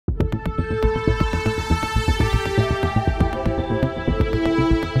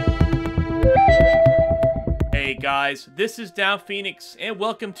guys, this is Downphoenix, and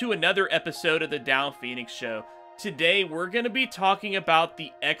welcome to another episode of the Downphoenix Show. Today, we're going to be talking about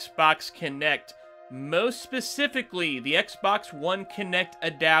the Xbox Kinect, most specifically the Xbox One Kinect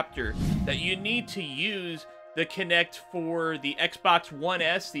adapter that you need to use the Kinect for the Xbox One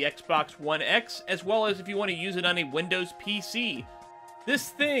S, the Xbox One X, as well as if you want to use it on a Windows PC. This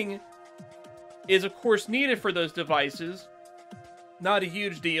thing is, of course, needed for those devices. Not a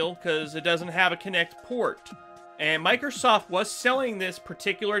huge deal, because it doesn't have a Kinect port. And Microsoft was selling this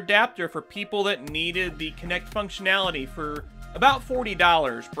particular adapter for people that needed the Kinect functionality for about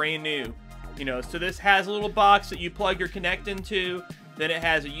 $40, brand new. You know, so this has a little box that you plug your Kinect into, then it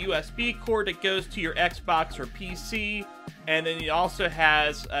has a USB cord that goes to your Xbox or PC, and then it also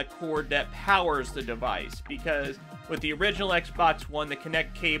has a cord that powers the device, because with the original Xbox One, the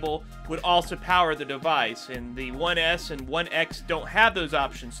Kinect cable would also power the device, and the One S and One X don't have those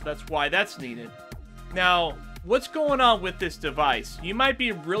options, so that's why that's needed. Now, what's going on with this device? You might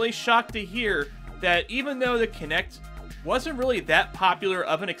be really shocked to hear that even though the Kinect wasn't really that popular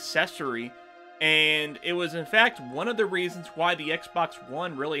of an accessory, and it was in fact one of the reasons why the Xbox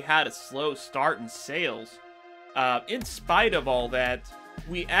One really had a slow start in sales, in spite of all that,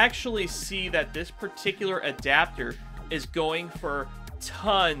 we actually see that this particular adapter is going for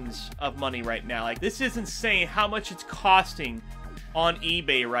tons of money right now. Like, this is insane how much it's costing on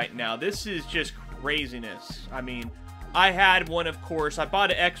eBay right now. This is just craziness. I mean, I had one, of course. I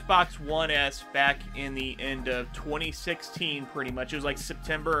bought an Xbox One S back in the end of 2016, pretty much. It was like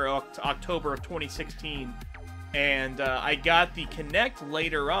September or October of 2016. And I got the Kinect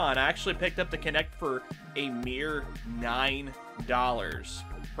later on. I actually picked up the Kinect for a mere $9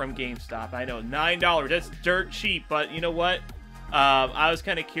 from GameStop. I know, $9. That's dirt cheap, but you know what? I was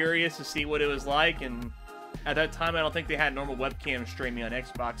kind of curious to see what it was like, and at that time, I don't think they had normal webcam streaming on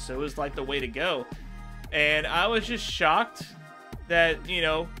Xbox, so it was like the way to go. And I was just shocked that, you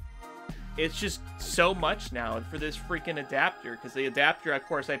know, it's just so much now for this freaking adapter, because the adapter, of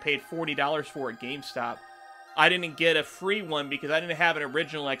course, I paid $40 for at GameStop. I didn't get a free one because I didn't have an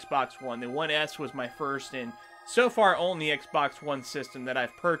original Xbox One. The One S was my first and so far only Xbox One system that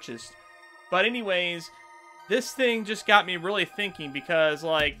I've purchased. But anyways, this thing just got me really thinking, because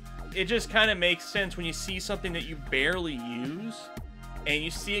like, it just kind of makes sense when you see something that you barely use and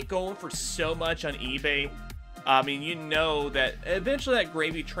you see it going for so much on eBay. I mean, you know that eventually that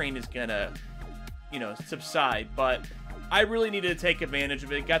gravy train is gonna, you know, subside, but I really needed to take advantage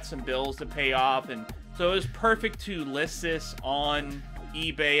of it. Got some bills to pay off, and so it was perfect to list this on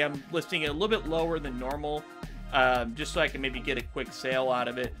eBay. I'm listing it a little bit lower than normal, just so I can maybe get a quick sale out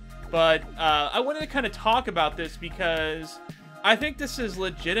of it. But I wanted to kind of talk about this because I think this is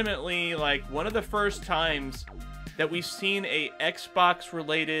legitimately like one of the first times that we've seen a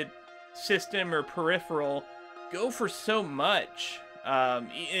Xbox-related system or peripheral go for so much,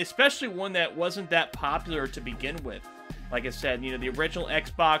 especially one that wasn't that popular to begin with. Like I said, you know, the original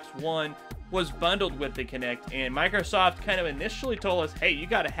Xbox One was bundled with the Kinect, and Microsoft kind of initially told us, hey, you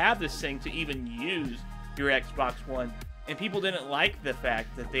got to have this thing to even use your Xbox One. And people didn't like the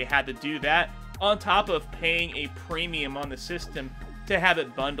fact that they had to do that on top of paying a premium on the system to have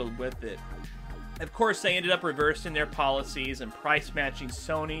it bundled with it. Of course, they ended up reversing their policies and price matching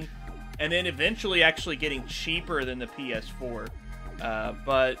Sony, and then eventually actually getting cheaper than the PS4.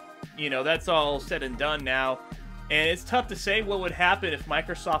 But, you know, that's all said and done now. And it's tough to say what would happen if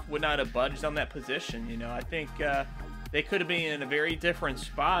Microsoft would not have budged on that position. You know, I think they could have been in a very different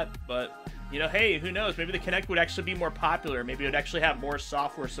spot, but, you know, hey, who knows? Maybe the Kinect would actually be more popular. Maybe it would actually have more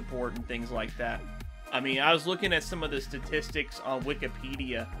software support and things like that. I mean, I was looking at some of the statistics on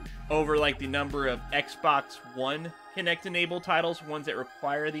Wikipedia over, like, the number of Xbox One Kinect-enabled titles, ones that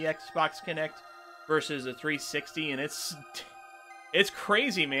require the Xbox Kinect, versus the 360, and it's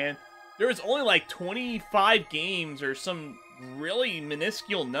crazy, man. There was only like 25 games or some really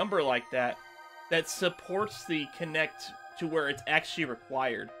minuscule number like that that supports the Kinect to where it's actually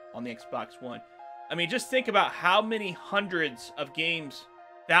required on the Xbox One. I mean, just think about how many hundreds of games,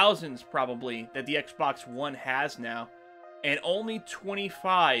 thousands probably, that the Xbox One has now, and only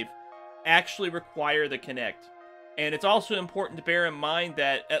 25 actually require the Kinect. And it's also important to bear in mind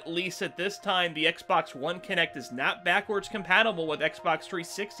that, at least at this time, the Xbox One Kinect is not backwards compatible with Xbox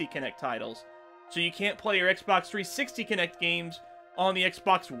 360 Kinect titles. So you can't play your Xbox 360 Kinect games on the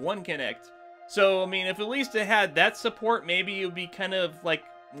Xbox One Kinect. So, I mean, if at least it had that support, maybe it would be kind of, like,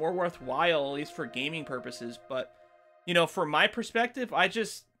 more worthwhile, at least for gaming purposes. But, you know, from my perspective, I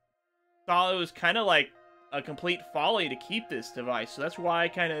just thought it was kind of like a complete folly to keep this device. So that's why I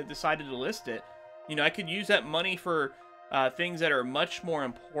kind of decided to list it. You know, I could use that money for things that are much more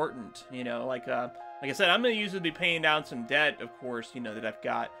important, you know, like Like I said, I'm going to use it to be paying down some debt, of course, you know, that I've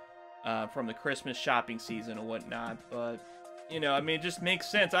got from the Christmas shopping season and whatnot. But, you know, I mean, it just makes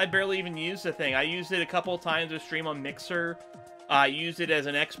sense. I barely even use the thing. I used it a couple of times to stream on Mixer. I used it as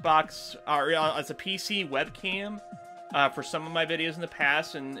an Xbox, or as a PC webcam for some of my videos in the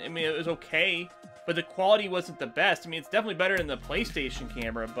past. And, I mean, it was okay, but the quality wasn't the best. I mean, it's definitely better than the PlayStation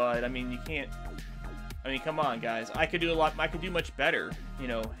camera, but, I mean, you can't... I mean, come on, guys. I could do a lot. I could do much better. You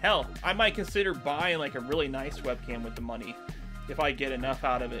know, hell, I might consider buying like a really nice webcam with the money if I get enough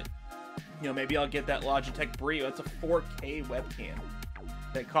out of it. You know, maybe I'll get that Logitech Brio. It's a 4K webcam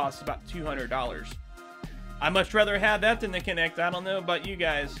that costs about $200. I'd much rather have that than the Kinect. I don't know about you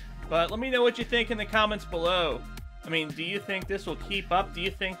guys, but let me know what you think in the comments below. I mean, do you think this will keep up? Do you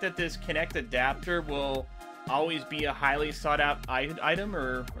think that this Kinect adapter will always be a highly sought out item,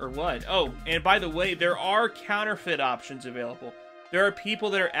 or what? Oh, and by the way, there are counterfeit options available. There are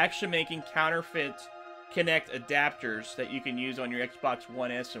people that are actually making counterfeit Kinect adapters that you can use on your Xbox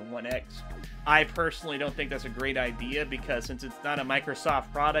One S and One X. I personally don't think that's a great idea, because since it's not a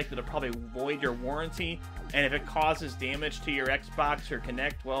Microsoft product, it'll probably void your warranty, and if it causes damage to your Xbox or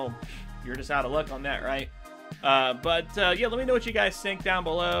Kinect, well, you're just out of luck on that, right? Yeah, let me know what you guys think down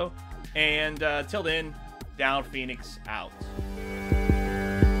below, and till then, Downphoenix out.